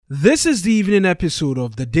This is the evening episode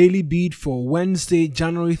of the Daily Beat for Wednesday,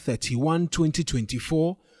 January 31,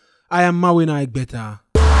 2024. I am Mawina Egbeta.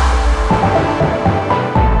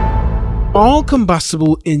 All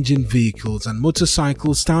combustible engine vehicles and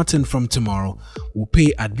motorcycles starting from tomorrow will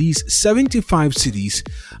pay at least 75 cedis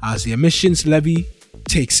as the emissions levy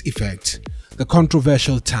takes effect. The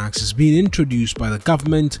controversial tax is being introduced by the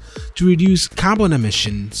government to reduce carbon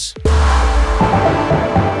emissions.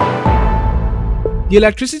 The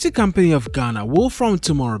Electricity Company of Ghana will from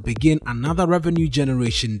tomorrow begin another revenue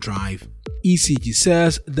generation drive. ECG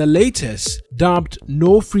says the latest, dubbed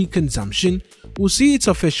No Free Consumption, will see its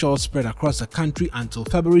officials spread across the country until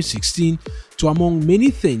February 16 to, among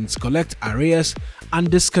many things, collect arrears and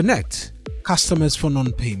disconnect customers for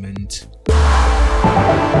non-payment.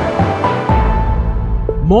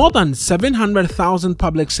 More than 700,000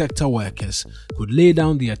 public sector workers could lay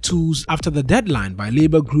down their tools after the deadline by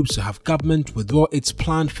labour groups to have government withdraw its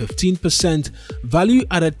planned 15%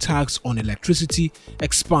 value-added tax on electricity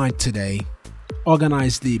expired today.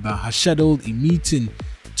 Organised Labour has scheduled a meeting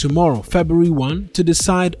tomorrow, February 1, to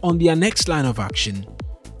decide on their next line of action.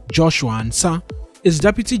 Joshua Ansah is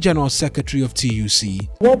Deputy General Secretary of TUC.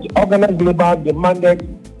 What Organised Labour demanded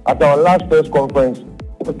at our last press conference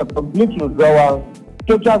was a complete withdrawal,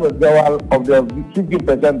 total withdrawal of the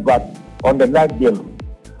 50% VAT on the light bill.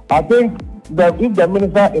 I think that if the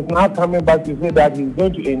minister is now coming back to say that he's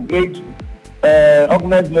going to engage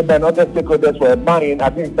Organised Labour and other stakeholders for a buy-in, I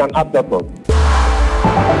think it's an afterthought.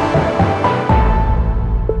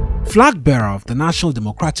 Flag bearer of the National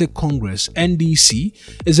Democratic Congress (NDC)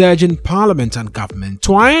 is urging Parliament and government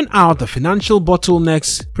to iron out the financial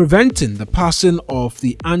bottlenecks preventing the passing of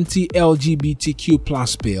the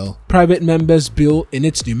anti-LGBTQ+ bill. Private members' bill, in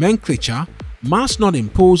its nomenclature, must not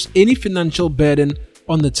impose any financial burden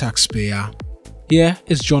on the taxpayer. Here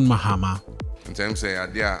is John Mahama. In terms of the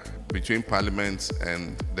idea between Parliament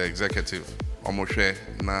and the executive, omoshe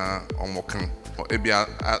na omokan.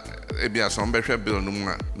 Ebia some bill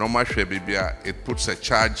normal it puts a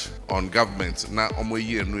charge on government na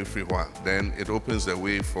then it opens the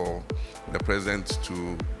way for the president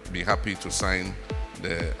to be happy to sign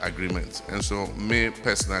the agreement. And so me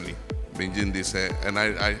personally binging this and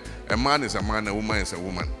I a man is a man, a woman is a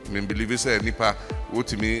woman. Me believe say nipa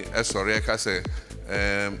utimi sorry I say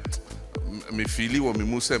me feel wo me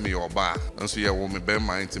muse me yoba and so yeah wo me be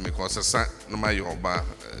mind me cause sa no my yoba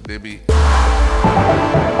baby.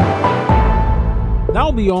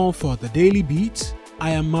 That'll be all for the Daily Beat.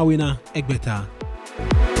 I am Mawina Egbeta.